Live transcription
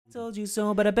Told you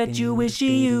so, but I bet you wish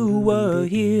you were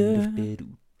here.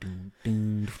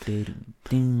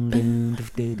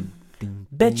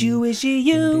 Bet you wish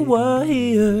you were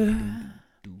here.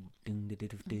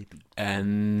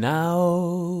 And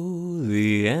now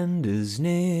the end is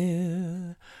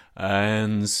near,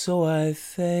 and so I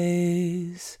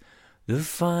face the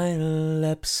final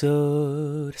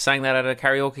episode. Sang that at a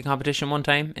karaoke competition one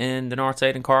time in the North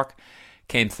Side in Cork.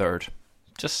 Came third.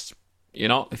 Just, you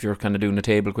know, if you're kind of doing a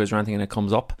table quiz or anything and it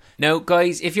comes up. Now,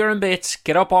 guys, if you're in bits,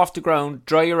 get up off the ground,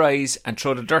 dry your eyes, and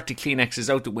throw the dirty Kleenexes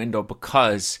out the window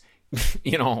because,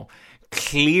 you know,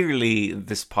 clearly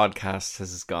this podcast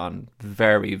has gone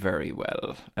very, very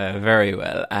well. Very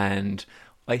well. And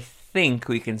I think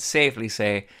we can safely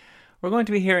say we're going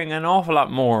to be hearing an awful lot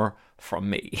more from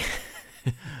me.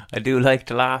 I do like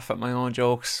to laugh at my own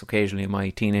jokes. Occasionally my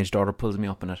teenage daughter pulls me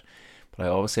up in it. But I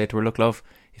always say to her, look, love,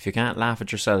 if you can't laugh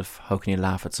at yourself, how can you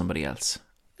laugh at somebody else?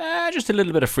 Just a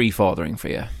little bit of free-fathering for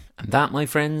you. And that, my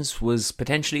friends, was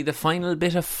potentially the final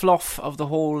bit of fluff of the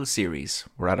whole series.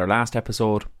 We're at our last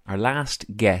episode, our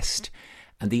last guest,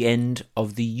 and the end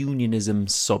of the Unionism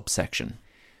subsection.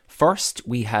 First,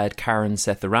 we had Karen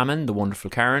Sethuraman, the wonderful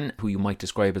Karen, who you might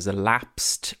describe as a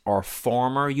lapsed or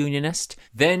former unionist.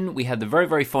 Then we had the very,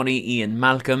 very funny Ian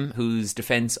Malcolm, whose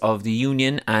defence of the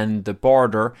union and the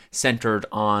border centred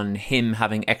on him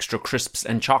having extra crisps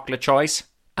and chocolate choice.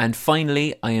 And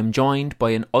finally, I am joined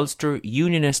by an Ulster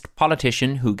unionist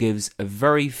politician who gives a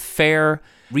very fair,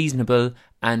 reasonable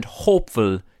and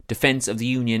hopeful defence of the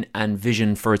union and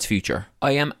vision for its future.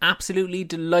 I am absolutely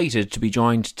delighted to be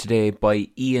joined today by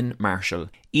Ian Marshall.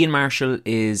 Ian Marshall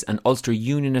is an Ulster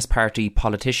Unionist Party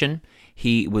politician.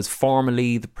 He was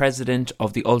formerly the president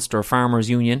of the Ulster Farmers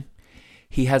Union.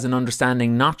 He has an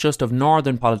understanding not just of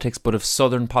northern politics but of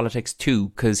southern politics too,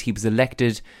 because he was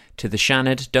elected to the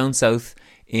Seanad down south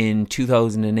in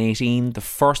 2018, the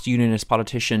first unionist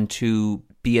politician to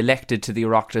be elected to the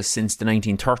Oireachtas since the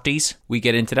 1930s. We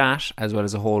get into that, as well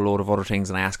as a whole load of other things,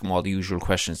 and I ask him all the usual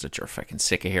questions that you're fucking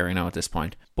sick of hearing now at this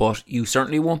point. But you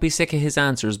certainly won't be sick of his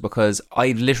answers, because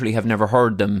I literally have never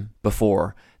heard them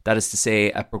before. That is to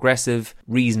say, a progressive,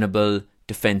 reasonable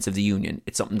defence of the union.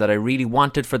 It's something that I really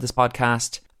wanted for this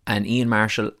podcast, and Ian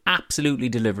Marshall absolutely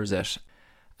delivers it.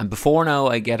 And before now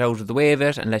I get out of the way of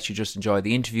it and let you just enjoy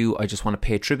the interview, I just want to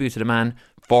pay tribute to the man.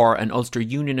 For an Ulster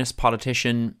Unionist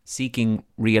politician seeking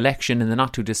re-election in the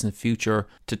not too distant future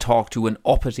to talk to an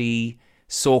uppity,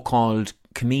 so-called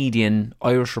comedian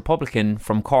Irish Republican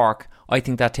from Cork, I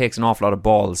think that takes an awful lot of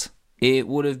balls. It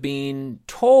would have been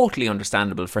totally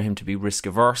understandable for him to be risk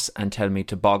averse and tell me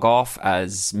to bog off,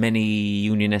 as many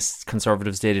unionist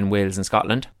conservatives did in Wales and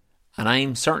Scotland. And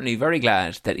I'm certainly very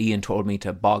glad that Ian told me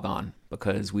to bog on,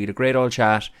 because we had a great old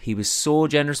chat. He was so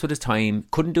generous with his time,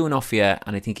 couldn't do enough yet,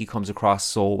 and I think he comes across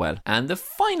so well. And the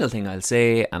final thing I'll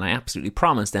say, and I absolutely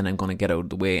promise then I'm going to get out of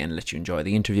the way and let you enjoy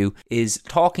the interview, is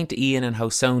talking to Ian and how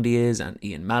sound he is, and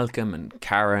Ian Malcolm and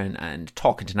Karen, and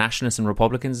talking to nationalists and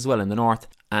Republicans as well in the north.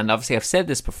 And obviously I've said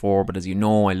this before, but as you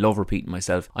know, I love repeating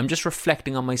myself. I'm just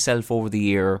reflecting on myself over the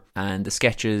year and the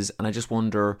sketches, and I just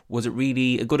wonder, was it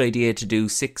really a good idea to do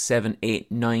 6, 7, 8,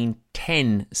 9,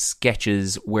 10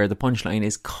 sketches where the punchline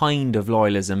is kind of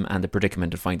loyalism and the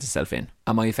predicament it finds itself in?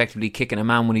 Am I effectively kicking a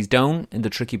man when he's down in the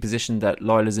tricky position that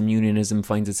loyalism, unionism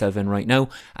finds itself in right now?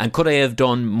 And could I have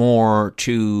done more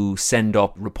to send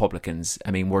up Republicans?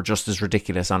 I mean, we're just as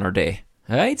ridiculous on our day.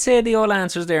 I'd say the all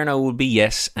answers there now will be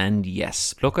yes and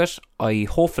yes. Look I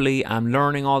hopefully am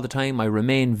learning all the time. I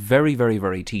remain very, very,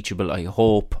 very teachable. I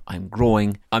hope I'm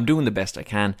growing. I'm doing the best I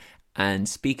can. And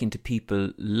speaking to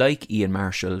people like Ian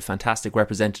Marshall, fantastic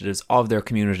representatives of their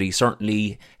community,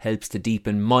 certainly helps to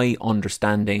deepen my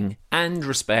understanding and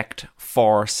respect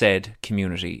for said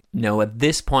community. Now at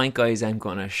this point, guys, I'm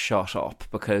going to shut up,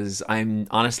 because I'm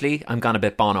gone a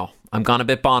bit Bono. I'm gone a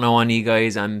bit Bono on you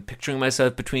guys. I'm picturing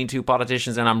myself between two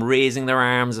politicians and I'm raising their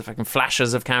arms, if I can,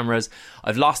 flashes of cameras.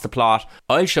 I've lost the plot.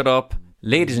 I'll shut up.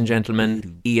 Ladies and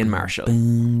gentlemen, Ian Marshall.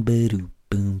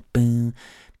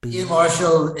 Ian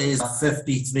Marshall is a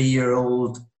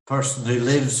 53-year-old person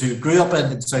who grew up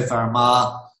in South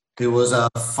Armagh, who was a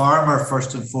farmer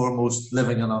first and foremost,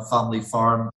 living on a family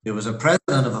farm, who was a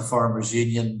president of a farmers'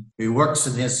 union, who works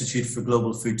in the Institute for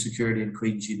Global Food Security in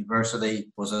Queen's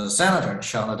University, was a senator in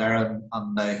Shannon,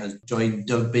 and now has joined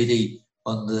Doug Beattie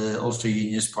on the Ulster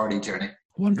Unionist Party journey.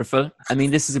 Wonderful. I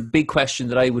mean, this is a big question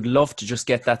that I would love to just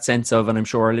get that sense of, and I'm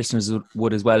sure our listeners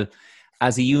would as well.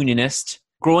 As a unionist,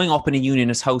 growing up in a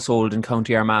unionist household in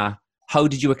County Armagh, how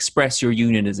did you express your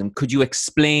unionism? Could you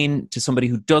explain to somebody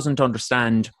who doesn't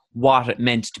understand what it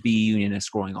meant to be a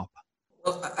unionist growing up?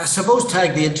 Well, I suppose,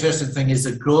 Tag, the interesting thing is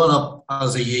that growing up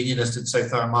as a unionist in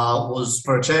South Armagh was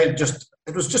for a child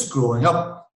it was just growing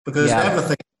up because Yeah.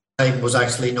 everything at the time was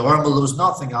actually normal. There was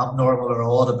nothing abnormal or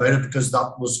odd about it because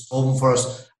that was home for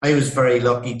us. I was very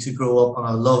lucky to grow up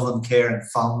on a love and care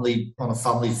and family on a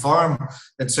family farm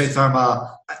in South Armagh.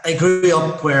 I grew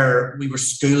up where we were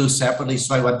schooled separately,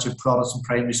 so I went to Protestant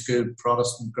primary school,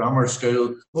 Protestant grammar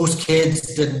school. Most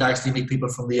kids didn't actually meet people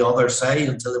from the other side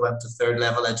until they went to third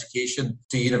level education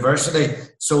to university.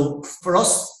 So for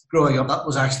us growing up, that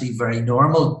was actually very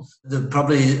normal.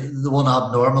 Probably the one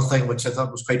abnormal thing, which I thought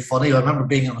was quite funny, I remember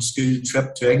being on a school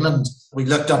trip to England. We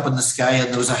looked up in the sky and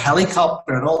there was a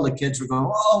helicopter, and all the kids were going,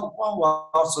 "Oh, wow,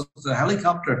 wow!" So it's a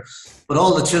helicopter. But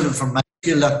all the children from my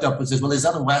school looked up and said, "Well, is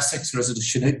that a Wessex or is it a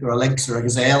Chinook or a Lynx or a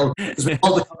Gazelle?" Because we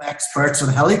all become experts on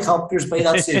helicopters by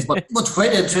that stage. But what's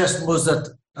quite interesting was that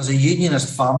as a unionist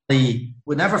family,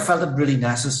 we never felt it really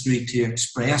necessary to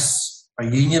express our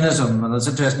unionism. And it's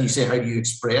interesting you say, how do you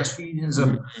express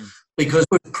unionism? Mm-hmm. Because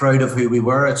we're proud of who we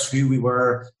were, it's who we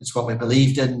were, it's what we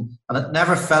believed in, and it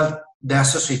never felt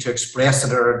necessary to express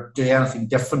it or do anything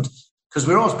different because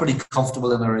we were always pretty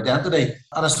comfortable in our identity.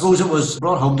 And I suppose it was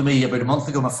brought home to me about a month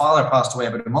ago. My father passed away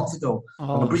about a month ago.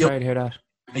 Oh, I'm sorry to hear that.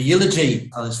 A eulogy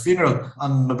at his funeral,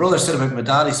 and my brother said about my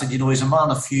dad, he said, he's a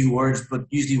man of few words, but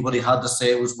usually what he had to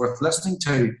say was worth listening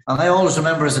to. And I always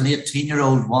remember as an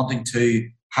 18-year-old wanting to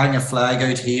hang a flag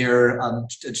out here and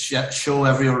show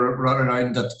everyone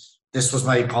around that this was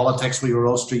my politics. We were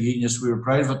Ulster Unionists. We were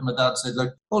proud of it. My dad said,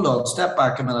 "Look, hold on, step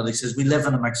back a minute." He says, "We live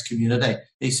in a mixed community."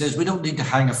 He says, "We don't need to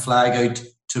hang a flag out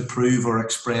to prove or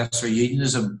express our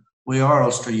unionism. We are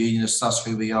Ulster Unionists. That's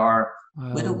who we are.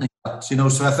 Wow. We don't need that."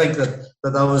 So I think that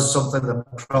was something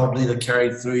that probably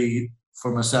carried through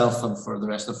for myself and for the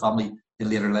rest of the family in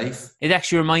later life. It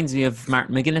actually reminds me of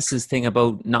Martin McGuinness's thing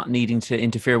about not needing to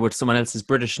interfere with someone else's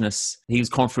Britishness. He was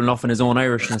comfortable enough in his own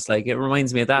Irishness. Like, it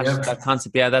reminds me of that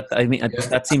concept. Yeah,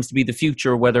 that seems to be the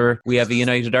future, whether we have a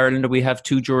united Ireland or we have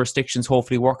two jurisdictions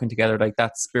hopefully working together. Like,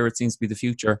 that spirit seems to be the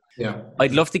future. Yeah.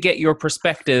 I'd love to get your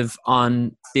perspective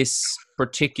on this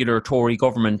particular Tory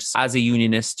government. As a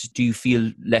unionist, do you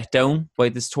feel let down by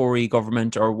this Tory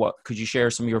government, or what? Could you share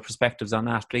some of your perspectives on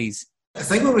that, please? I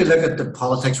think when we look at the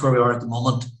politics where we are at the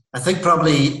moment, I think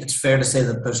probably it's fair to say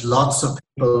that there's lots of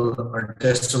people who are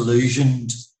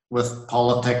disillusioned with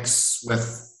politics,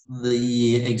 with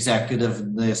the executive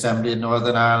and the Assembly in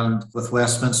Northern Ireland, with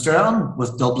Westminster and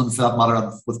with Dublin for that matter,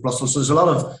 and with Brussels. So there's a lot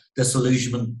of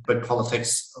disillusionment about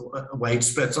politics,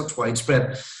 widespread. So it's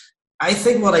widespread. I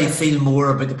think what I feel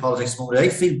more about the politics at the moment, I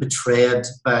feel betrayed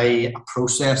by a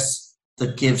process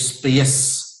that gives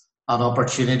space an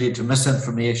opportunity to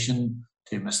misinformation,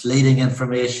 to misleading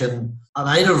information. And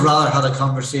I'd have rather had a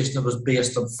conversation that was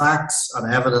based on facts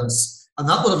and evidence, and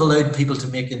that would have allowed people to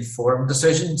make informed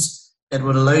decisions. It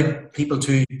would allow people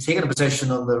to take a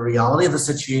position on the reality of the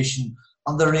situation,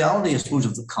 on the reality, I suppose,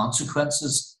 of the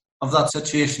consequences of that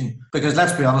situation. Because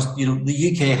let's be honest,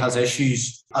 the UK has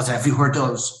issues, as everywhere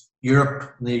does.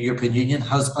 Europe, the European Union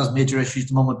has major issues at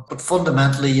the moment. But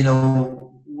fundamentally,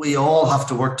 we all have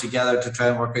to work together to try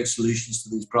and work out solutions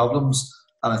to these problems.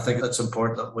 And I think it's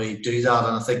important that we do that.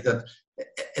 And I think that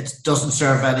it doesn't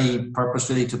serve any purpose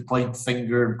really to point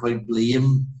finger and point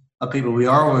blame at people. We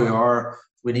are where we are.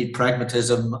 We need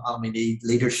pragmatism and we need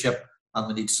leadership and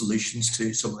we need solutions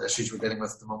to some of the issues we're dealing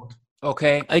with at the moment.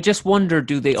 Okay. I just wonder,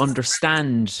 do they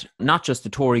understand not just the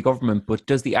Tory government, but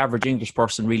does the average English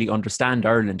person really understand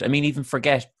Ireland? I mean, even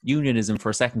forget unionism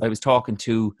for a second. I was talking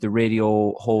to the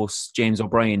radio host, James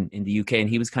O'Brien, in the UK,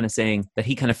 and he was kind of saying that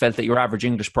he kind of felt that your average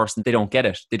English person, they don't get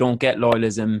it. They don't get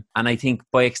loyalism. And I think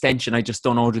by extension, I just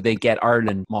don't know, do they get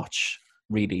Ireland much,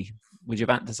 really? Would you have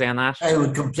anything to say on that? I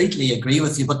would completely agree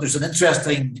with you, but there's an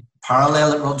interesting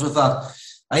parallel that runs with that.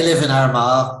 I live in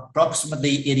Armagh,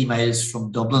 approximately 80 miles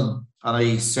from Dublin, and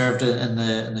I served in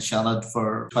the Seanad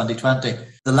for 2020.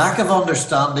 The lack of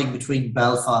understanding between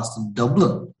Belfast and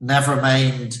Dublin, never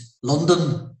mind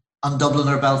London and Dublin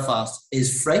or Belfast,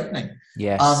 is frightening.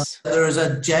 Yes. And there is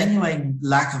a genuine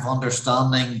lack of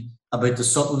understanding about the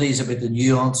subtleties, about the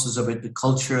nuances, about the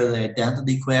culture, the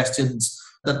identity questions,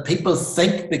 that people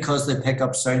think because they pick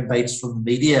up sound bites from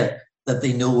the media that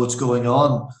they know what's going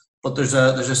on. But there's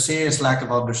a serious lack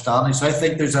of understanding. So I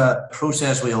think there's a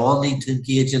process we all need to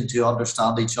engage in to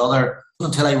understand each other.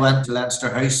 Until I went to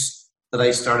Leinster House, that I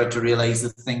started to realise the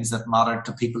things that mattered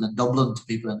to people in Dublin, to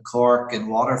people in Cork, in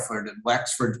Waterford, in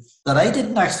Wexford, that I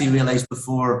didn't actually realise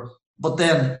before. But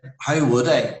then, how would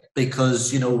I?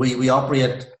 Because, we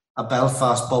operate a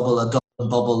Belfast bubble, a Dublin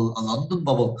bubble, a London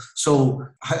bubble. So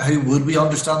how would we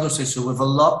understand those things? So we have a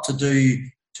lot to do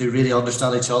to really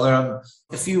understand each other. And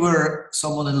if you were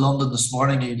someone in London this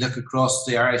morning and you look across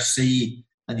the Irish Sea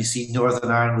and you see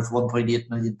Northern Ireland with 1.8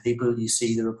 million people, you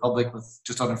see the Republic with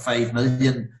just under 5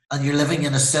 million, and you're living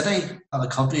in a city and a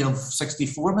country of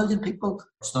 64 million people,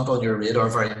 it's not on your radar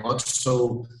very much.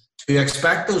 So to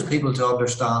expect those people to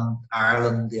understand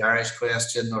Ireland, the Irish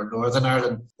question, or Northern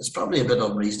Ireland, is probably a bit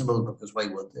unreasonable, because why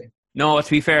would they? No,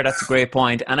 to be fair, that's a great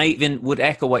point. And I even would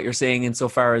echo what you're saying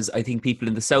insofar as I think people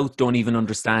in the South don't even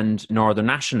understand Northern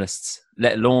nationalists,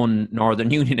 let alone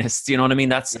Northern Unionists. You know what I mean?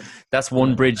 That's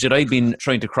one bridge that I've been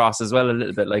trying to cross as well, a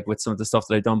little bit, like with some of the stuff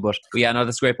that I've done. But yeah, no,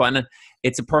 that's a great point. And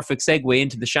it's a perfect segue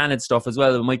into the Shannon stuff as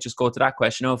well. We might just go to that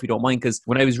question now, if you don't mind, because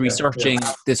when I was researching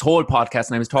this whole podcast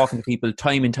and I was talking to people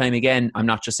time and time again, I'm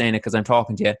not just saying it because I'm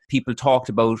talking to you, people talked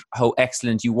about how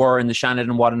excellent you were in the Shannon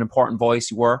and what an important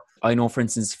voice you were. I know, for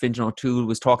instance, Fintan O'Toole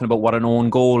was talking about what an own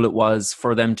goal it was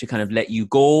for them to kind of let you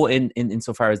go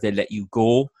insofar as they let you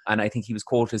go. And I think he was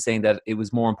quoted as saying that it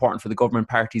was more important for the government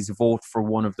parties to vote for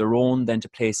one of their own than to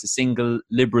place a single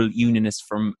Liberal Unionist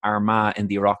from Armagh in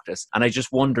the Oireachtas. And I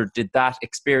just wondered, did that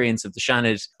experience of the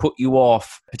Shannon put you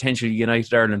off potentially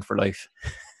United Ireland for life?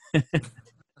 In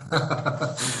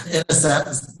a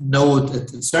sense, no,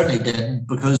 it certainly didn't,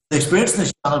 because the experience in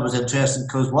the Shannon was interesting,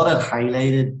 because what it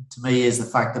highlighted to me is the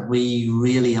fact that we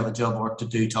really have a job work to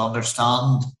do to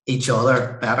understand each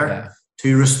other better,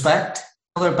 to respect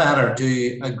each other better,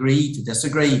 to agree to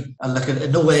disagree. And look,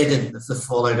 in no way did the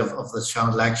fallout of the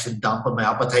Shannon election dampen my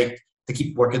appetite to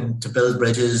keep working to build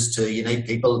bridges, to unite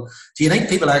people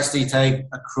actually take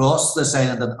across this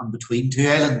island and between two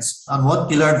islands. And what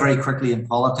you learn very quickly in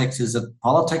politics is that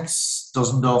politics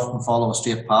doesn't often follow a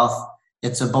straight path.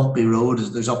 It's a bumpy road.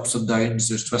 There's ups and downs,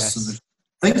 there's twists, and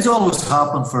things always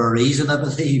happen for a reason, I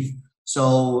believe.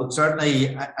 So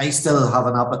certainly I still have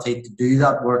an appetite to do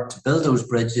that work, to build those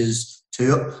bridges,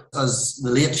 to, as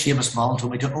the late Seamus Mullen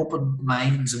told me, to open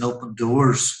minds and open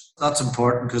doors. That's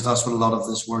important, because that's what a lot of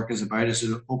this work is about, is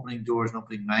opening doors and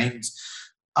opening minds.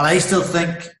 And I still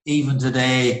think, even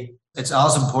today, it's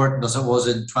as important as it was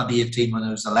in 2018 when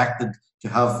I was elected, to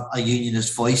have a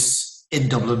unionist voice in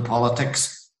Dublin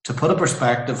politics, to put a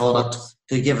perspective on it,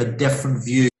 to give a different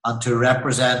view, and to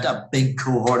represent a big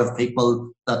cohort of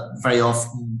people that very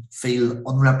often feel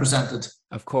unrepresented.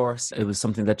 Of course, it was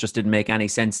something that just didn't make any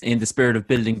sense in the spirit of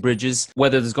building bridges.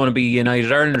 Whether there's going to be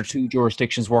United Ireland or two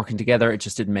jurisdictions working together, it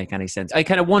just didn't make any sense. I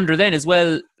kind of wonder then as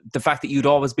well, the fact that you'd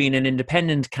always been an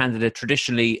independent candidate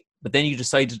traditionally, but then you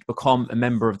decided to become a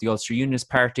member of the Ulster Unionist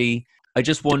Party. I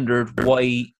just wondered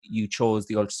why you chose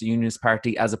the Ulster Unionist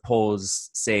Party as opposed,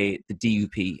 say, the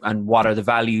DUP, and what are the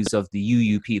values of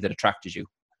the UUP that attracted you?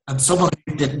 I'm someone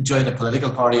who didn't join a political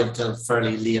party until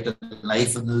fairly late in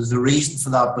life, and there's a reason for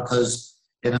that, because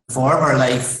in a former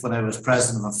life, when I was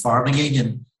president of a farming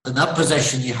union, in that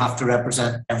position you have to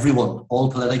represent everyone,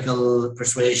 all political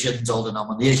persuasions, all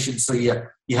denominations, so you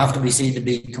have to be seen to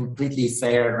be completely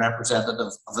fair and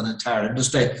representative of an entire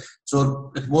industry.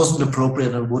 So it wasn't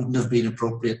appropriate, and it wouldn't have been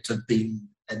appropriate to be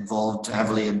involved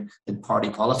heavily in party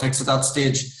politics at that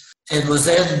stage. It was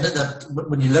then that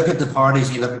when you look at the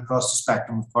parties, you look across the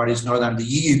spectrum of parties in Northern Ireland,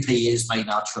 the UUP is my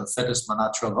natural fit, it's my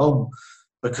natural home,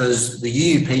 because the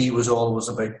UUP was always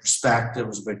about respect, it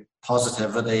was about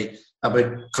positivity,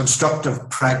 about constructive,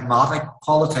 pragmatic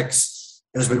politics,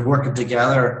 it was about working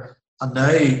together. And now,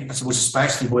 I suppose,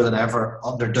 especially more than ever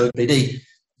under Doug Beattie,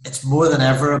 it's more than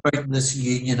ever about this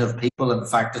union of people. In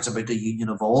fact, it's about the union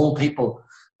of all people,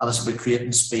 and it's about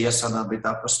creating space and about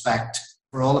that respect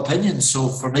for all opinions. So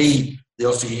for me, the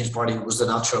Ulster Unionist Party was the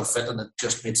natural fit, and it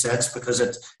just made sense, because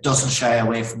it doesn't shy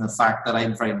away from the fact that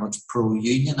I'm very much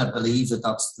pro-union. I believe that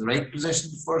that's the right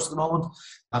position for us at the moment,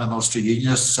 and I'm Ulster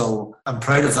Unionist, so I'm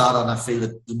proud of that, and I feel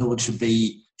that no one should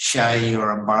be shy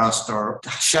or embarrassed or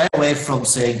shy away from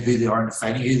saying who they are and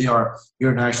defining who they are.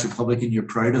 You're an Irish Republican, you're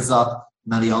proud of that.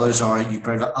 Many others are, and you're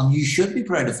proud of that, and you should be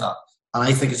proud of that. And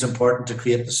I think it's important to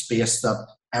create the space that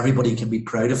everybody can be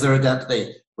proud of their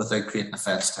identity without creating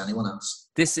offence to anyone else.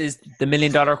 This is the $1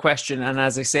 million question, and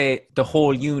as I say, the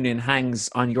whole union hangs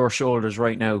on your shoulders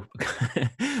right now,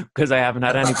 because I haven't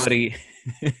had anybody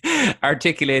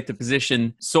articulate the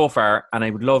position so far, and I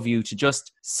would love you to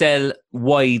just sell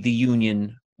why the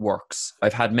union works.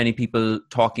 I've had many people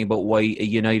talking about why a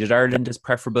United Ireland is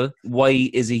preferable. Why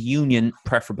is a union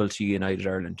preferable to United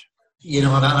Ireland? You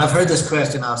know, and I've heard this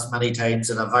question asked many times,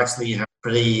 and I've actually heard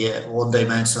pretty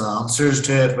one-dimensional answers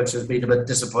to it, which has been a bit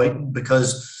disappointing,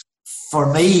 because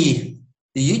for me,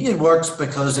 the union works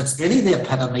because it's really the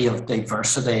epitome of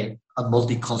diversity and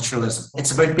multiculturalism.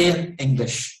 It's about being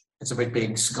English, it's about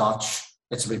being Scotch,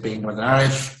 it's about being Northern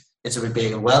Irish, it's about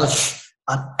being Welsh,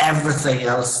 and everything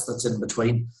else that's in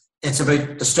between. It's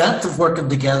about the strength of working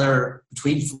together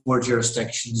between four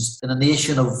jurisdictions in a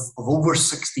nation of over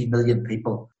 60 million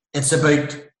people. It's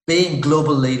about being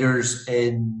global leaders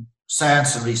in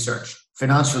science and research,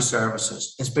 financial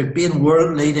services. It's about being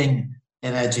world leading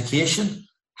in education,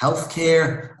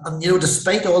 healthcare. And,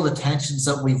 despite all the tensions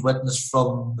that we've witnessed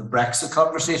from the Brexit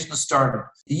conversation that started,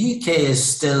 the UK is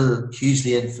still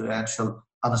hugely influential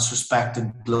and it's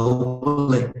respected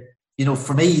globally.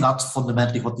 For me, that's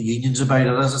fundamentally what the union's about.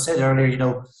 And as I said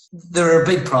earlier, there are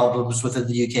big problems within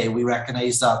the UK. We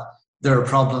recognise that there are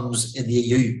problems in the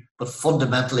EU, but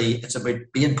fundamentally it's about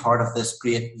being part of this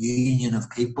great union of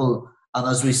people. And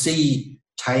as we see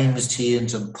times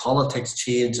change and politics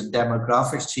change and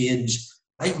demographics change,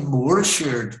 I'm more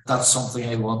assured that's something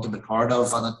I want to be part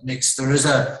of. And there is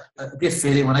a great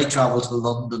feeling when I travel to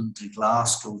London, to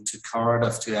Glasgow, to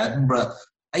Cardiff, to Edinburgh,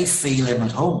 I feel I'm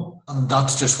at home. And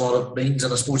that's just what it means.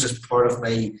 And I suppose it's part of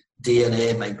my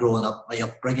DNA, my growing up, my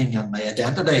upbringing and my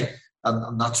identity.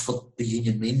 And that's what the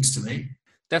union means to me.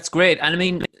 That's great. And I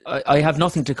mean, I have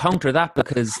nothing to counter that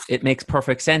because it makes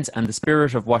perfect sense. And the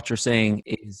spirit of what you're saying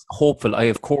is hopeful. I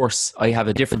have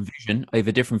a different vision. I have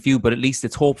a different view, but at least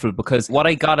it's hopeful, because what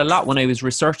I got a lot when I was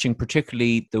researching,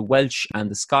 particularly the Welsh and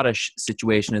the Scottish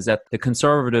situation, is that the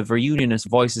conservative or unionist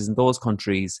voices in those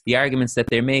countries, the arguments that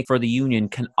they make for the union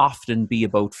can often be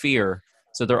about fear.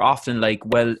 So they're often like,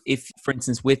 well, if, for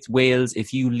instance, with Wales,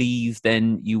 if you leave,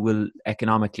 then you will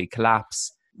economically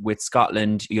collapse. With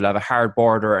Scotland, you'll have a hard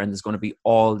border and there's going to be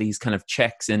all these kind of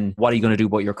checks and what are you going to do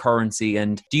about your currency?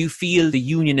 And do you feel the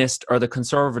unionist or the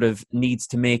conservative needs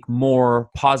to make more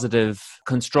positive,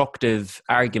 constructive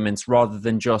arguments rather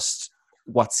than just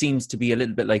what seems to be a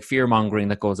little bit like fear-mongering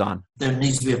that goes on? There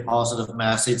needs to be a positive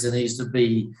message. There needs to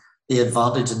be the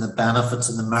advantage and the benefits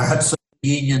and the merits of the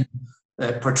union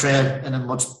portrayed in a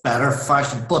much better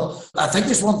fashion. But I think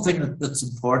there's one thing that's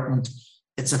important.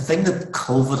 It's a thing that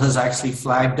COVID has actually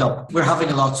flagged up. We're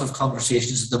having lots of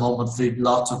conversations at the moment through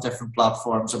lots of different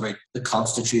platforms about the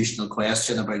constitutional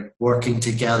question, about working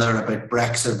together, about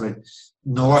Brexit, about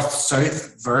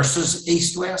north-south versus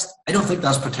east-west. I don't think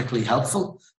that's particularly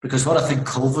helpful, because what I think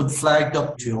COVID flagged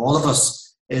up to all of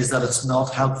us is that it's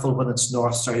not helpful when it's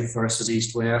north-south versus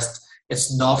east-west.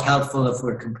 It's not helpful if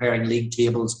we're comparing league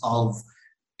tables of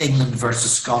England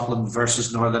versus Scotland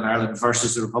versus Northern Ireland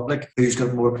versus the Republic. Who's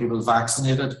got more people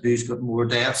vaccinated? Who's got more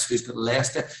deaths? Who's got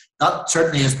less deaths? That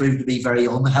certainly has proved to be very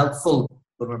unhelpful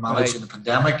when we're managing the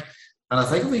pandemic. And I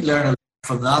think we learn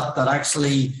from that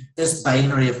actually this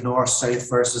binary of north-south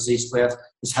versus east-west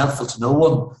is helpful to no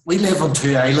one. We live on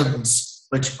two islands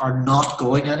which are not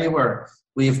going anywhere.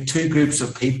 We have two groups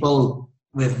of people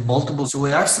with multiple. So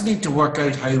we actually need to work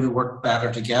out how we work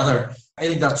better together. I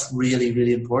think that's really,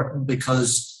 really important,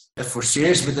 because if we're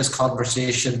serious about this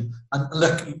conversation, and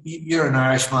look, you're an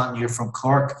Irishman, you're from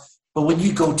Cork, but when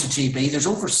you go to GB, there's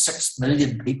over 6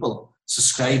 million people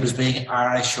subscribe as being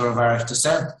Irish or of Irish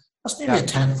descent. That's nearly a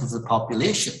tenth of the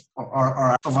population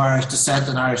or of Irish descent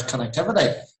and Irish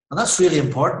connectivity. And that's really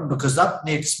important, because that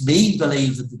makes me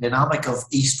believe that the dynamic of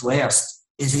East-West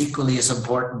is equally as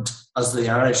important as the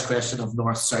Irish question of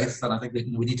north-south. And I think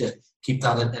we need to keep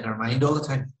that in our mind all the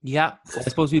time. Yeah, I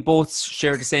suppose we both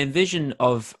share the same vision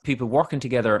of people working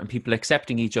together and people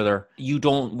accepting each other. You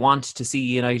don't want to see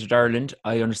United Ireland.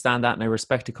 I understand that and I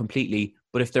respect it completely.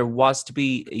 But if there was to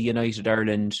be a United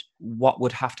Ireland, what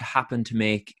would have to happen to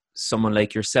make someone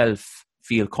like yourself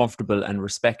feel comfortable and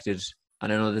respected?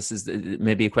 And I know this is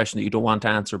maybe a question that you don't want to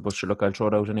answer, but sure, look, I'll throw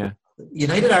it out anyway.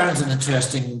 United Ireland's an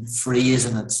interesting phrase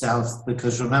in itself,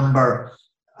 because remember,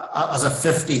 as a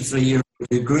 53-year-old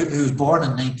who was born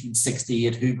in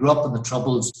 1968, who grew up in the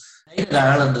Troubles, United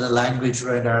Ireland and the language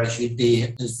around Irish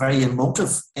unity is very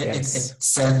emotive. It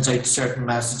sends out certain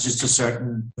messages to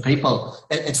certain people.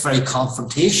 It's very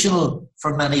confrontational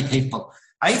for many people.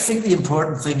 I think the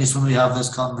important thing is when we have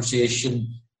this conversation,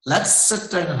 let's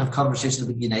sit down and have conversations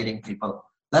about uniting people.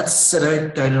 Let's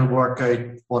sit down and work out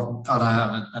what, and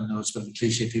I know it's going to be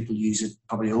cliche, people use it,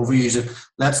 probably overuse it.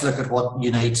 Let's look at what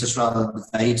unites us rather than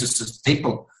divides us as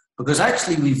people. Because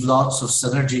actually we've lots of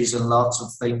synergies and lots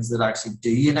of things that actually do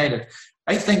unite it.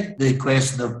 I think the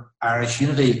question of Irish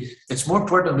unity, it's more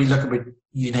important that we look about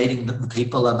uniting the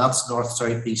people, and that's north,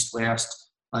 south, east,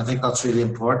 west. I think that's really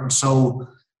important. So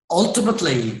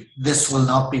ultimately, this will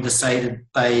not be decided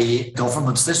by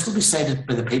governments. This will be decided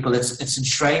by the people. It's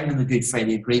enshrined in the Good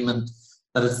Friday Agreement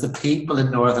that it's the people in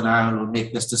Northern Ireland who will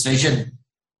make this decision.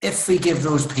 If we give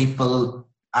those people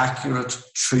accurate,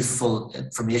 truthful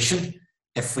information,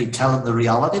 if we tell them the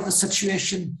reality of the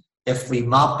situation, if we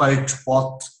map out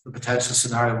what the potential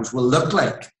scenarios will look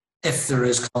like, if there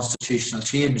is constitutional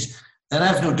change, then I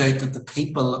have no doubt that the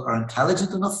people are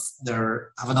intelligent enough, they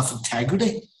have enough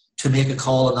integrity to make a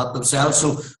call on that themselves.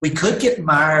 So we could get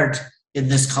marred in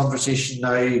this conversation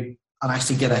now and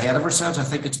actually get ahead of ourselves. I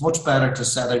think it's much better to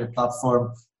set out a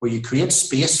platform where you create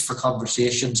space for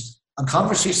conversations and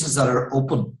conversations that are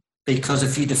open. Because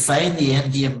if you define the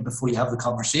end game before you have the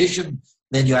conversation,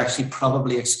 then you actually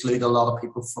probably exclude a lot of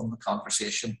people from the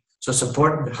conversation. So it's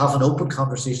important to have an open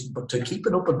conversation, but to keep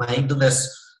an open mind on this,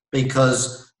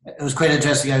 because it was quite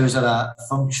interesting. I was at a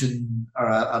function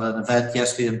or at an event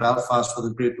yesterday in Belfast with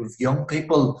a group of young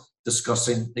people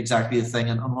discussing exactly the thing.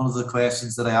 And one of the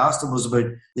questions that I asked them was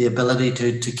about the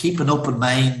ability to keep an open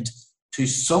mind, to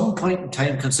some point in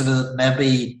time consider that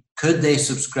maybe could they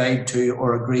subscribe to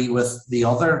or agree with the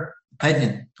other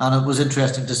opinion. And it was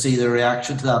interesting to see their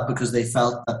reaction to that, because they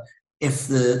felt that if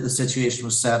the situation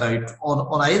was set out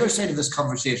on either side of this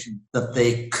conversation, that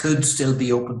they could still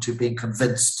be open to being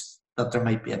convinced that there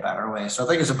might be a better way. So I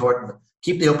think it's important to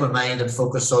keep the open mind and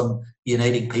focus on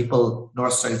uniting people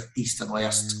north, south, east and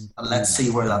west. And let's see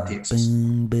where that takes us.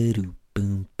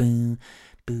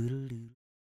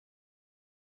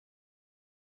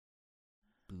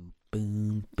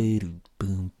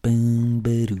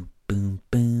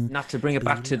 Not to bring it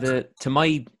back to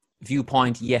my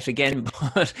viewpoint yet again,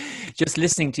 but just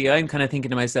listening to you, I'm kind of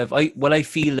thinking to myself, I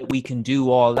feel that we can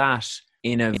do all that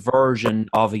in a version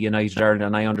of a united Ireland,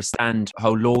 and I understand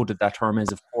how loaded that term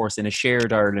is, of course. In a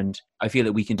shared Ireland, I feel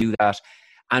that we can do that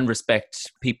and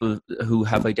respect people who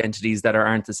have identities that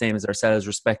aren't the same as ourselves,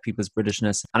 respect people's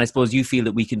Britishness. And I suppose you feel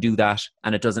that we can do that,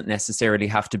 and it doesn't necessarily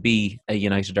have to be a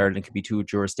united Ireland. It could be two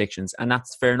jurisdictions, and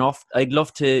that's fair enough. I'd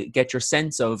love to get your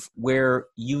sense of where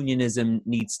unionism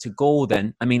needs to go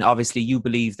then. I mean, obviously you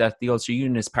believe that the Ulster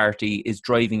Unionist Party is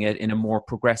driving it in a more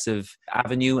progressive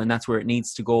avenue, and that's where it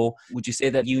needs to go. Would you say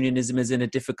that unionism is in a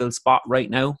difficult spot right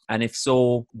now? And if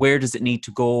so, where does it need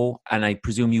to go? And I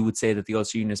presume you would say that the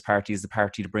Ulster Unionist Party is the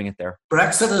party to bring it there.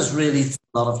 Brexit has really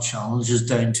a lot of challenges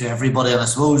down to everybody. And I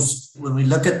suppose when we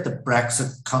look at the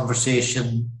Brexit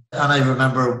conversation, and I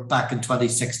remember back in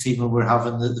 2016 when we were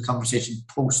having the conversation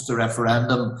post the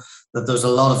referendum, that there's a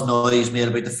lot of noise made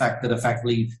about the fact that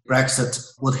effectively Brexit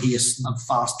would hasten and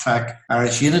fast track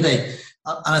Irish unity.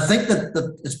 And I think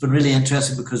that it's been really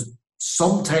interesting, because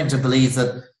sometimes I believe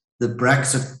that the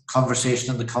Brexit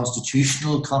conversation and the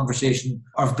constitutional conversation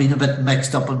have been a bit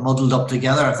mixed up and muddled up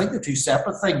together. I think they're two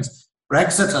separate things.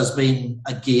 Brexit has been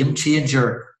a game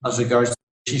changer as regards to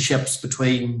relationships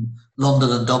between London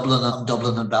and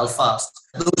Dublin and Belfast.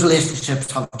 Those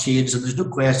relationships have changed, and there's no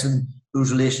question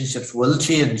those relationships will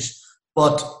change.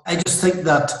 But I just think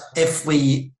that if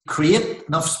we create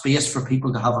enough space for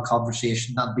people to have a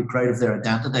conversation and be proud of their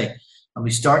identity, and we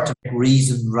start to make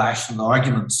reasoned, rational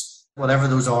arguments, whatever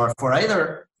those are, for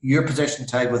either your position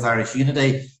tied with Irish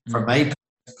unity, for my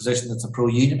position that's a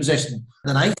pro-union position,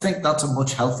 then I think that's a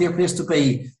much healthier place to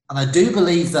be. And I do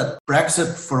believe that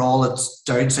Brexit, for all its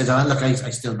downsides, and look, I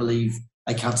still believe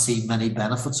I can't see many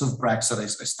benefits of Brexit. I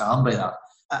stand by that.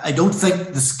 I don't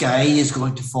think the sky is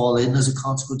going to fall in as a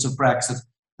consequence of Brexit.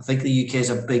 I think the UK is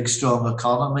a big, strong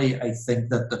economy. I think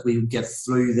that we would get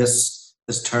through this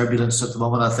turbulence at the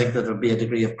moment. I think that there'll be a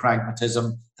degree of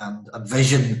pragmatism and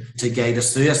vision to guide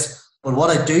us through it. But what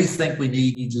I do think we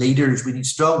need leaders, we need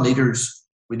strong leaders,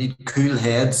 we need cool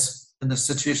heads in this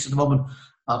situation at the moment.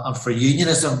 And for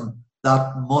unionism,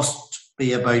 that must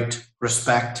be about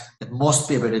respect. It must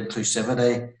be about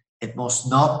inclusivity. It must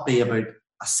not be about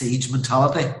a siege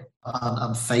mentality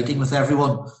and fighting with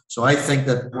everyone. So I think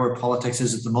that where politics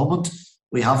is at the moment,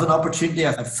 we have an opportunity.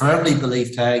 I firmly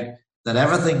believe, Tag, that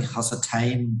everything has a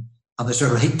time, and there's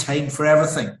a right time for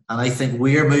everything. And I think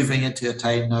we're moving into a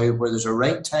time now where there's a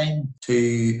right time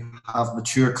to have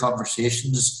mature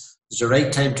conversations. There's a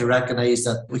right time to recognise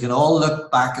that we can all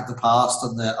look back at the past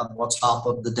and what's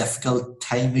happened, the difficult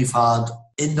time we've had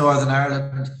in Northern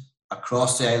Ireland,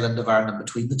 across the island of Ireland,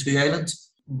 between the two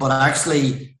islands. But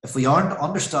actually, if we aren't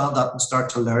understand that and start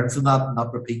to learn from that and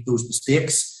not repeat those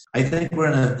mistakes, I think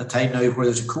we're in a time now where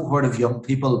there's a cohort of young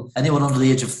people, anyone under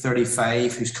the age of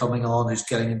 35 who's coming on, who's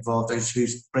getting involved,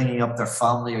 who's bringing up their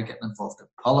family or getting involved in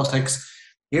politics.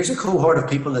 Here's a cohort of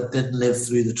people that didn't live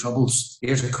through the troubles.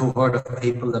 Here's a cohort of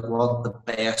people that want the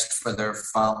best for their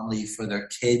family, for their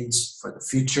kids, for the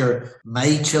future.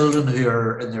 My children who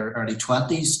are in their early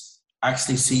 20s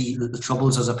actually see the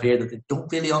troubles as a period that they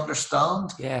don't really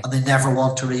understand, and they never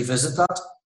want to revisit that.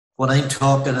 When I'm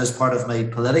talking as part of my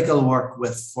political work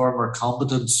with former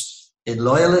combatants in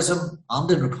loyalism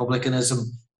and in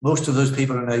republicanism, most of those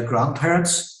people are now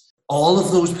grandparents. All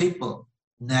of those people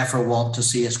never want to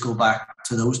see us go back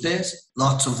to those days.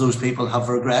 Lots of those people have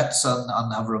regrets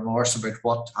and have remorse about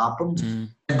what happened.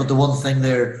 But the one thing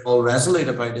they're all resolute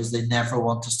about is they never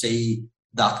want to see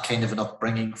that kind of an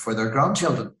upbringing for their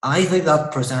grandchildren. And I think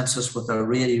that presents us with a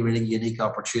really, really unique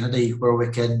opportunity where we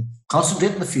can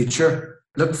concentrate in the future,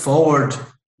 look forward,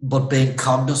 but being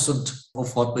cognizant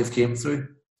of what we've came through.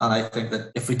 And I think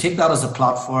that if we take that as a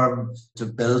platform to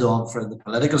build on for the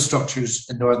political structures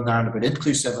in Northern Ireland about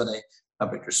inclusivity,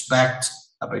 about respect,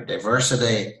 about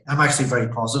diversity, I'm actually very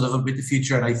positive about the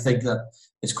future. And I think that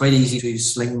it's quite easy to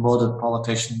sling mud at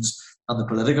politicians and the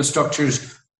political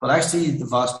structures. But actually, the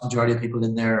vast majority of people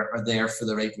in there are there for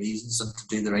the right reasons and to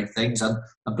do the right things. And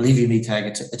believe you me, Tag,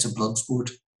 it's a blood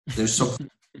sport. There's something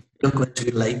don't go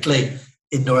into lightly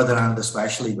in Northern Ireland,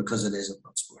 especially because it is a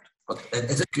blood sport. But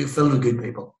it's filled with good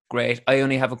people. Great. I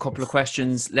only have a couple of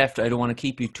questions left. I don't want to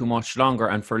keep you too much longer.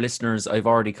 And for listeners, I've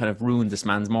already kind of ruined this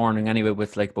man's morning anyway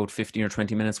with like about 15 or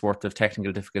 20 minutes worth of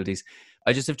technical difficulties.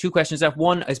 I just have two questions left.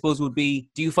 One, I suppose, would be,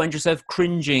 do you find yourself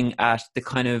cringing at the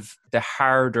kind of the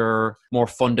harder, more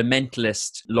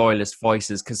fundamentalist, loyalist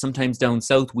voices? Because sometimes down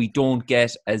south, we don't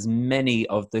get as many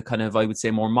of the kind of, I would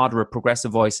say, more moderate,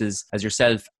 progressive voices as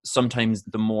yourself. Sometimes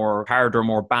the more harder,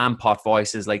 more BAMPOT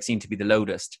voices like seem to be the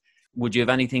loudest. Would you have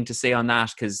anything to say on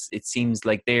that? Because it seems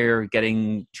like they're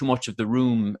getting too much of the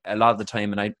room a lot of the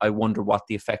time. And I wonder what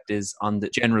the effect is on the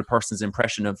general person's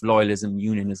impression of loyalism,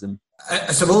 unionism.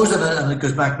 I suppose, and it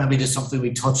goes back maybe to something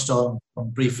we touched on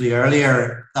briefly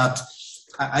earlier, that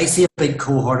I see a big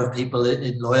cohort of people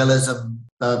in loyalism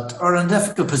that are in a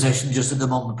difficult position just at the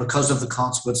moment because of the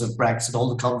consequence of Brexit, all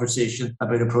the conversation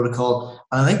about a protocol.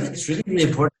 And I think it's really, really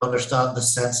important to understand the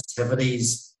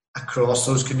sensitivities across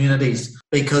those communities,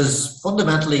 because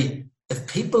fundamentally, if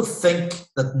people think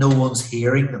that no one's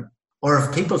hearing them, or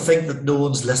if people think that no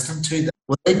one's listening to them,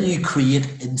 well, then you create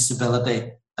instability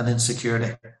and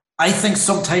insecurity. I think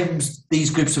sometimes these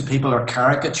groups of people are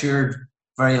caricatured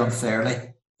very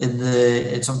unfairly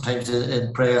sometimes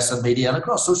in press and media and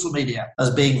across social media as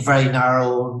being very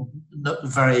narrow,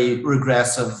 very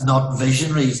regressive, not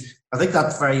visionaries. I think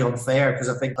that's very unfair, because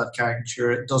I think that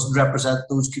caricature doesn't represent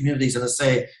those communities. And I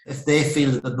say, if they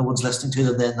feel that no one's listening to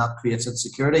them, then that creates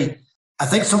insecurity. I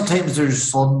think sometimes there's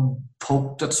fun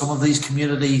poked at some of these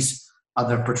communities and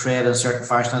they're portrayed in a certain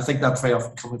fashion. I think that's very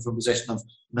often coming from a position of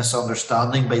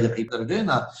misunderstanding by the people that are doing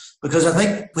that. Because I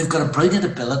think we've got a brilliant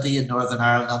ability in Northern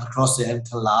Ireland and across the island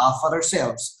to laugh at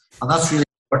ourselves. And that's really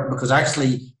important, because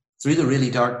actually, through the really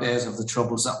dark days of the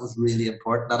Troubles, that was really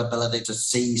important, that ability to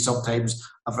see sometimes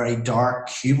a very dark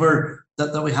humour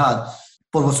that we had.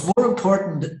 But what's more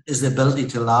important is the ability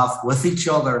to laugh with each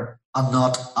other and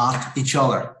not at each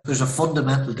other. There's a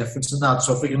fundamental difference in that.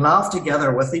 So if we can laugh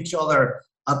together with each other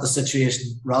at the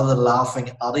situation rather than laughing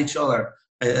at each other,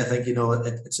 I think,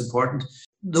 it's important.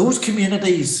 Those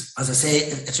communities, as I say,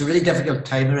 it's a really difficult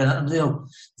time. And, if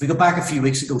we go back a few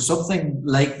weeks ago, something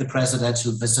like the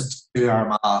presidential visit to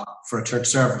Armagh for a church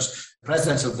service, the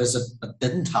presidential visit that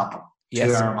didn't happen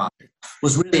to Armagh,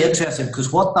 was really interesting,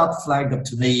 because what that flagged up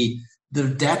to me, the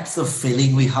depth of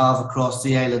feeling we have across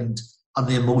the island and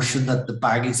the emotion, that the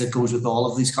baggage that goes with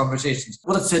all of these conversations.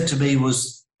 What it said to me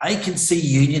was, I can see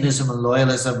unionism and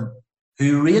loyalism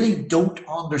who really don't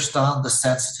understand the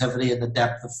sensitivity and the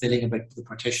depth of feeling about the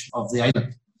partition of the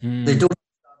island. They don't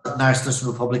understand that nationalists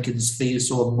and Republicans feel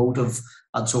so emotive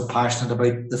and so passionate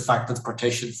about the fact that the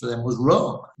partition for them was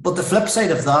wrong. But the flip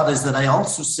side of that is that I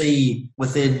also see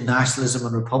within nationalism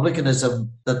and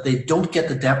republicanism that they don't get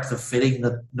the depth of feeling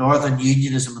that Northern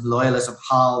unionism and loyalism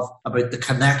have about the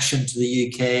connection to the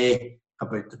UK,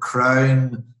 about the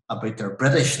Crown, about their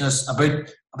Britishness,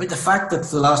 about the fact that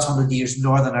for the last 100 years,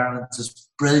 Northern Ireland is this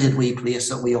brilliant wee place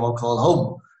that we all call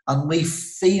home. And we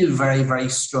feel very, very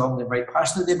strongly and very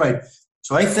passionately about.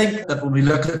 So I think that when we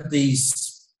look at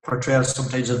these portrayals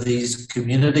sometimes of these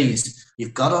communities,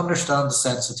 you've got to understand the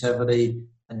sensitivity,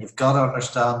 and you've got to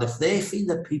understand if they feel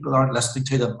that people aren't listening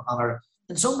to them and are,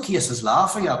 in some cases,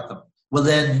 laughing at them, well,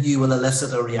 then you will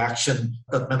elicit a reaction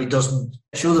that maybe doesn't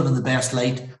show them in the best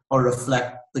light or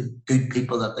reflect the good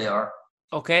people that they are.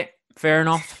 Okay, fair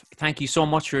enough. Thank you so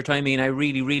much for your time, Ian. I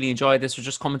really, really enjoyed this. We're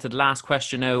just coming to the last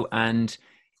question now, and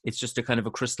it's just a kind of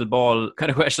a crystal ball kind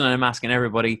of question I'm asking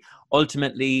everybody.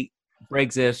 Ultimately,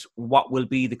 Brexit, what will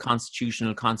be the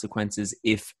constitutional consequences,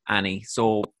 if any?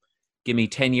 So give me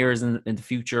 10 years in the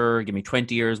future, give me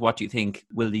 20 years. What do you think?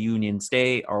 Will the Union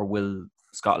stay, or will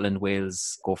Scotland,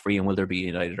 Wales go free, and will there be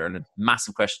United Ireland?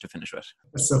 Massive question to finish with.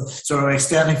 So we're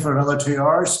extending for another 2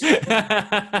 hours.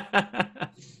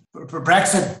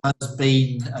 Brexit has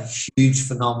been a huge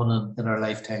phenomenon in our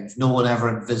lifetimes. No one ever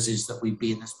envisaged that we'd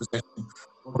be in this position.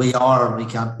 We are, and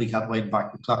we can't wind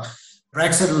back the clock.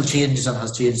 Brexit will change and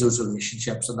has changed those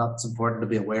relationships, and that's important to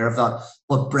be aware of that.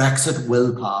 But Brexit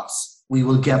will pass. We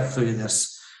will get through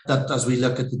this. That as we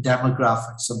look at the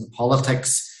demographics and the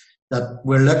politics, that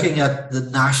we're looking at the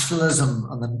nationalism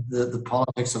and the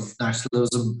politics of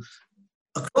nationalism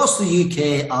across the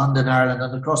UK and in Ireland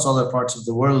and across other parts of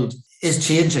the world is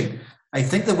changing. I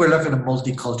think that we're looking at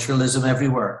multiculturalism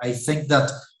everywhere. I think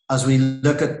that as we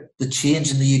look at the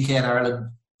change in the UK and Ireland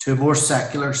to a more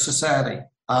secular society,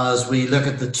 as we look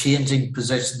at the changing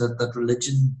position that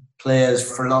religion plays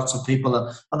for lots of people,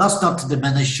 and that's not to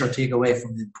diminish or take away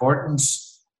from the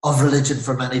importance of religion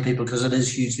for many people, because it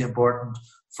is hugely important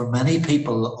for many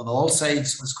people on all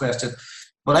sides of this question.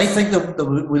 But I think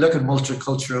that we look at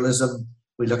multiculturalism,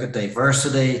 we look at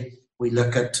diversity, we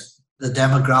look at the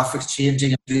demographics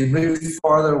changing. As we move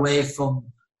farther away from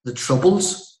the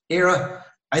Troubles era,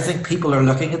 I think people are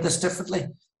looking at this differently.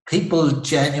 People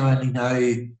genuinely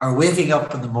now are waking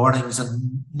up in the mornings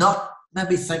and not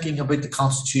maybe thinking about the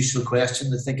constitutional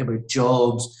question. They think about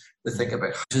jobs, they think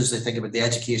about houses, they think about the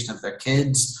education of their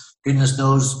kids. Goodness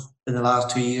knows, in the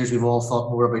last 2 years, we've all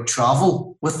thought more about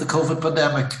travel with the COVID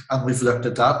pandemic, and we've looked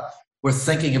at that. We're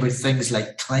thinking about things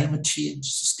like climate change,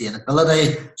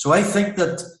 sustainability. So I think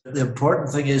that the important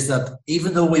thing is that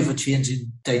even though we have a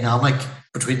changing dynamic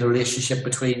between the relationship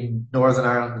between Northern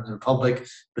Ireland and the Republic,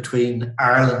 between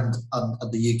Ireland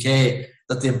and the UK,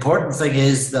 that the important thing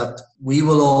is that we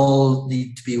will all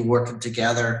need to be working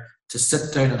together to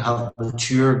sit down and have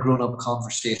mature, grown-up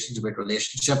conversations about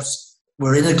relationships.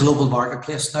 We're in a global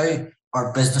marketplace now.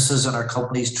 Our businesses and our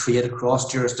companies trade across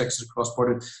jurisdictions, across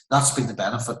borders. That's been the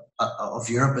benefit of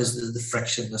Europe, is the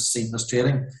friction, the seamless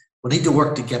trading. We need to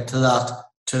work to get to that,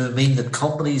 to mean that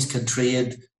companies can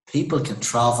trade, people can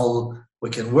travel, we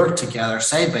can work together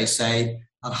side by side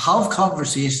and have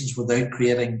conversations without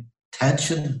creating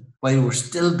tension while we're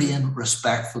still being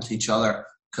respectful to each other.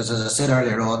 Because as I said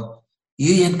earlier on,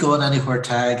 you ain't going anywhere,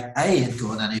 Tag. I ain't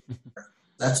going anywhere.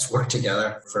 Let's work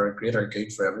together for a greater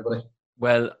good for everybody.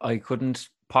 Well, I couldn't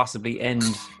possibly end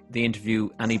the interview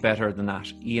any better than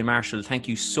that. Ian Marshall, thank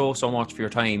you so much for your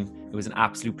time. It was an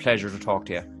absolute pleasure to talk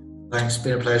to you. Thanks, it's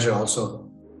been a pleasure also.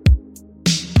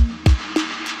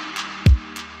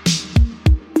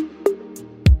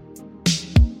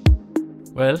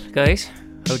 Well, guys,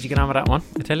 how'd you get on with that one?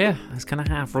 I tell you, I was kind of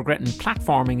half regretting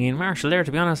platforming Ian Marshall there,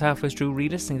 to be honest, halfway through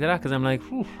re-listening to that, because I'm like,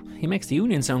 he makes the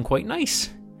Union sound quite nice.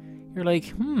 You're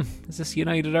like, is this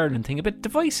United Ireland thing a bit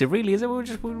divisive, really? Is it?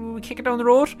 We'll kick it down the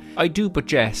road? I do but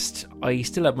jest. I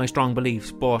still have my strong beliefs,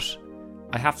 but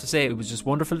I have to say it was just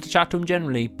wonderful to chat to him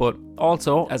generally. But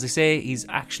also, as I say, he's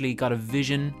actually got a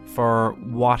vision for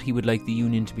what he would like the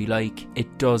Union to be like.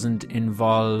 It doesn't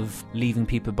involve leaving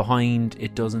people behind.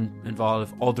 It doesn't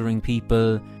involve othering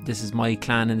people. This is my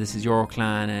clan and this is your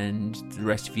clan and the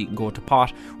rest of you can go to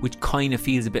pot, which kind of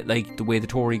feels a bit like the way the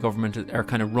Tory government are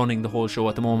kind of running the whole show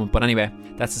at the moment. But anyway,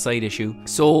 that's a side issue.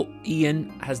 So Ian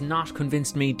has not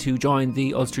convinced me to join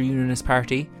the Ulster Unionist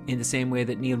Party in the same way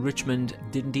that Neil Richmond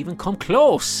didn't even come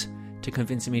close to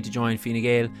convincing me to join Fine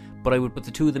Gael, but I would put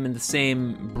the two of them in the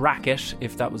same bracket,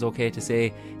 if that was okay to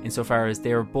say, insofar as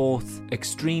they're both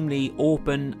extremely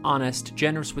open, honest,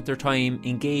 generous with their time,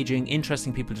 engaging,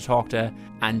 interesting people to talk to,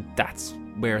 and that's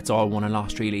where it's all won and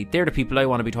lost, really. They're the people I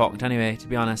want to be talking to anyway, to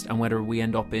be honest, and whether we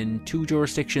end up in two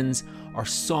jurisdictions or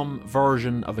some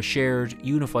version of a shared,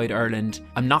 unified Ireland,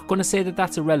 I'm not going to say that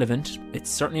that's irrelevant. It's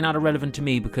certainly not irrelevant to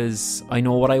me, because I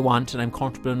know what I want and I'm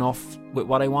comfortable enough with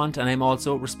what I want, and I'm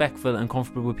also respectful and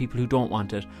comfortable with people who don't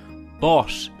want it.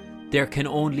 But there can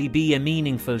only be a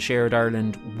meaningful shared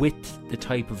Ireland with the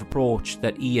type of approach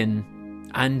that Ian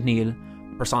and Neil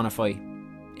personify,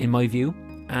 in my view.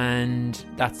 And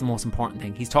that's the most important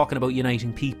thing. He's talking about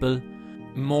uniting people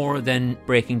more than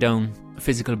breaking down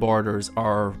physical borders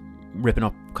or ripping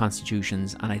up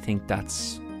constitutions, and I think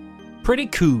that's pretty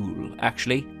cool,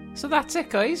 actually. So that's it,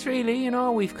 guys, really.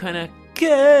 We've kind of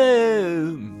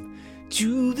come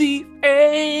to the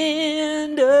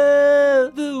end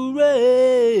of the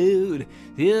road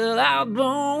till I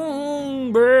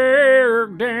don't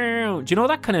break down. Do you know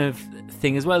that kind of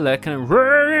thing as well? That kind of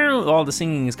all the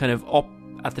singing is kind of up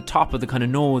at the top of the kind of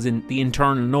nose, in the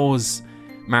internal nose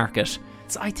market.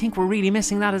 So I think we're really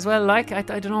missing that as well. Like, I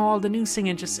don't know, all the new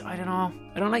singing, just, I don't know.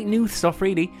 I don't like new stuff,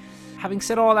 really. Having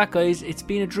said all that, guys, it's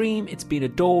been a dream, it's been a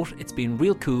dote, it's been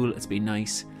real cool, it's been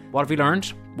nice. What have we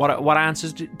learned? What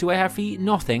answers do I have for you?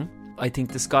 Nothing. I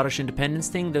think the Scottish independence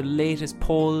thing, the latest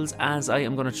polls, as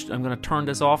I'm going to turn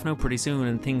this off now pretty soon,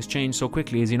 and things change so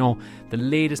quickly, as you know, the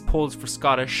latest polls for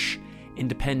Scottish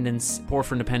independence, support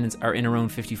for independence, are in around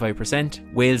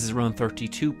 55%. Wales is around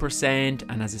 32%,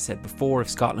 and as I said before, if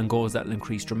Scotland goes, that'll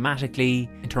increase dramatically.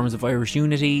 In terms of Irish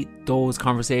unity, those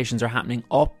conversations are happening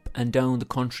up and down the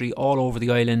country, all over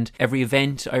the island. Every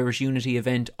event, Irish unity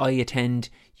event I attend,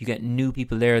 you get new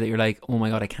people there that you're like, oh my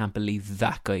god, I can't believe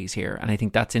that guy's here. And I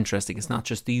think that's interesting. It's not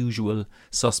just the usual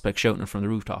suspect shouting it from the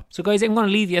rooftop. So guys, I'm going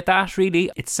to leave you at that,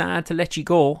 really. It's sad to let you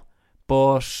go,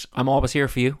 but I'm always here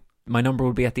for you. My number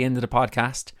will be at the end of the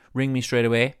podcast. Ring me straight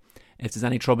away if there's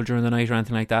any trouble during the night or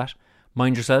anything like that.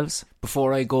 Mind yourselves.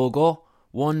 Before I go,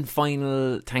 one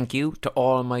final thank you to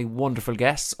all my wonderful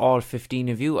guests, all 15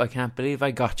 of you. I can't believe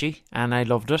I got you, and I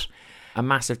loved it. A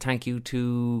massive thank you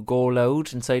to Go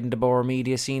Loud inside the Bauer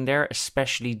media scene there,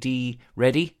 especially Dee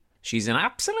Reddy. She's an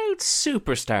absolute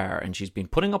superstar, and she's been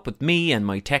putting up with me and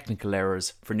my technical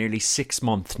errors for nearly 6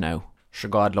 months now. Sure,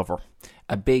 God love her.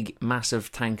 A big, massive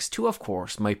thanks to, of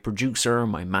course, my producer,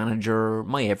 my manager,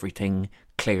 my everything,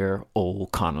 Claire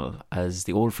O'Connell. As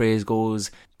the old phrase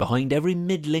goes, behind every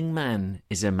middling man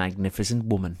is a magnificent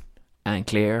woman. And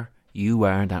Claire, you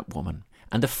are that woman.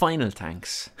 And the final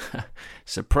thanks,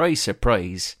 surprise,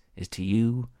 surprise, is to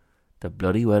you, the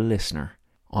bloody well listener.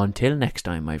 Until next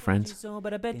time, my friends. So,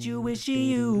 but I bet you wish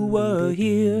you were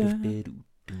here.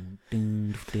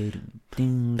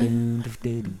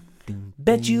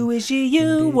 Bet you wish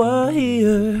you were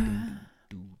here.